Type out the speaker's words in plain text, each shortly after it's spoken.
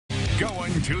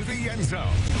Going to the End Zone.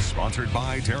 Sponsored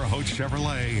by Terre Haute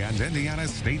Chevrolet and Indiana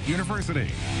State University.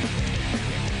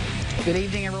 Good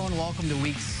evening, everyone. Welcome to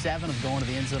week 7 of Going to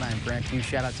the End Zone. I'm Grant Hughes.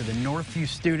 Shout out to the Northview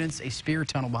students. A spear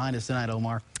tunnel behind us tonight,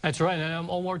 Omar. That's right. And I'm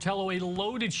Omar Tello. A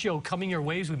loaded show coming your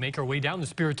way as we make our way down the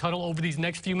Spirit Tunnel over these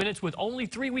next few minutes with only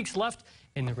 3 weeks left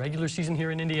in the regular season here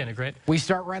in Indiana. Grant? We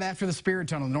start right after the Spirit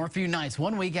Tunnel. Northview Knights,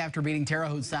 1 week after beating Terre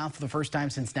Haute South for the first time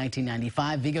since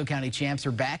 1995. Vigo County champs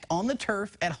are back on the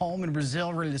turf at home in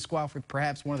Brazil, ready to squash with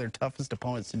perhaps one of their toughest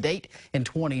opponents to date in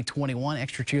 2021.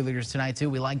 Extra cheerleaders tonight, too.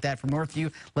 We like that from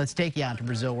Northview. Let's take you out to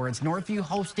Brazil, where it's Northview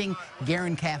hosting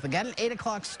Guerin Catholic. Got an 8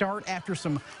 o'clock start after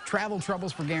some travel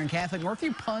troubles for Guerin Catholic.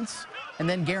 Northview punts, and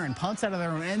then Guerin punts out of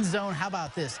their own end zone. How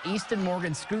about this? Easton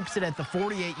Morgan scoops it at the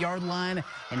 48-yard line,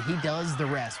 and he does the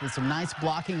rest with some nice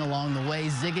blocking along the way,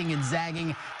 zigging and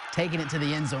zagging, taking it to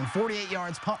the end zone. 48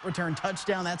 yards, punt return,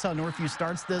 touchdown. That's how Northview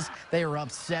starts this. They are up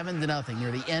 7-0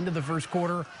 near the end of the first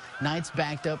quarter. Knights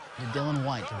backed up to Dylan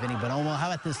White, to Vinny Bonomo.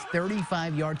 How about this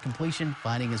 35-yard completion,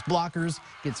 finding his blockers,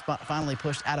 gets finally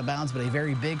pushed out of bounds, but a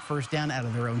very big first down out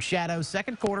of their own shadow.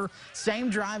 Second quarter,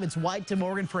 same drive. It's White to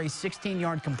Morgan for a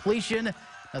 16-yard completion.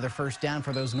 Another first down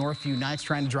for those Northview Knights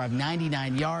trying to drive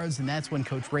 99 yards, and that's when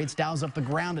Coach Rates dials up the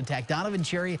ground attack. Donovan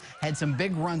Cherry had some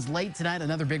big runs late tonight.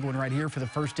 Another big one right here for the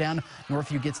first down.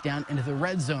 Northview gets down into the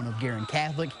red zone of Guerin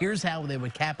Catholic. Here's how they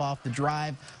would cap off the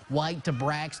drive. White to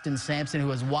Braxton Sampson, who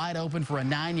was wide open for a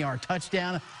 9-yard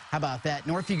touchdown. How about that?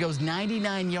 Northview goes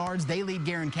 99 yards. They lead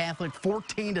Guerin Catholic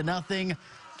 14-0.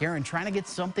 Guerin trying to get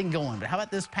something going. But how about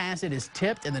this pass? It is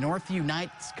tipped, and the Northview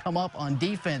Knights come up on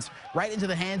defense right into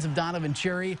the hands of Donovan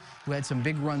Cherry, who had some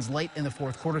big runs late in the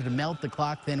fourth quarter to melt the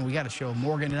clock. Then we got to show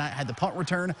Morgan tonight. Had the punt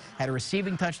return, had a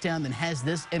receiving touchdown, then has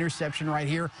this interception right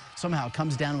here. Somehow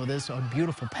comes down with this, a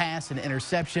beautiful pass and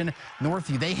interception.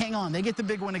 Northview, they hang on. They get the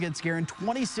big one against Guerin.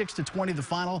 26-20 the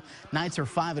final. Knights are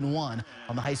 5-1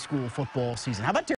 on the high school football season. How about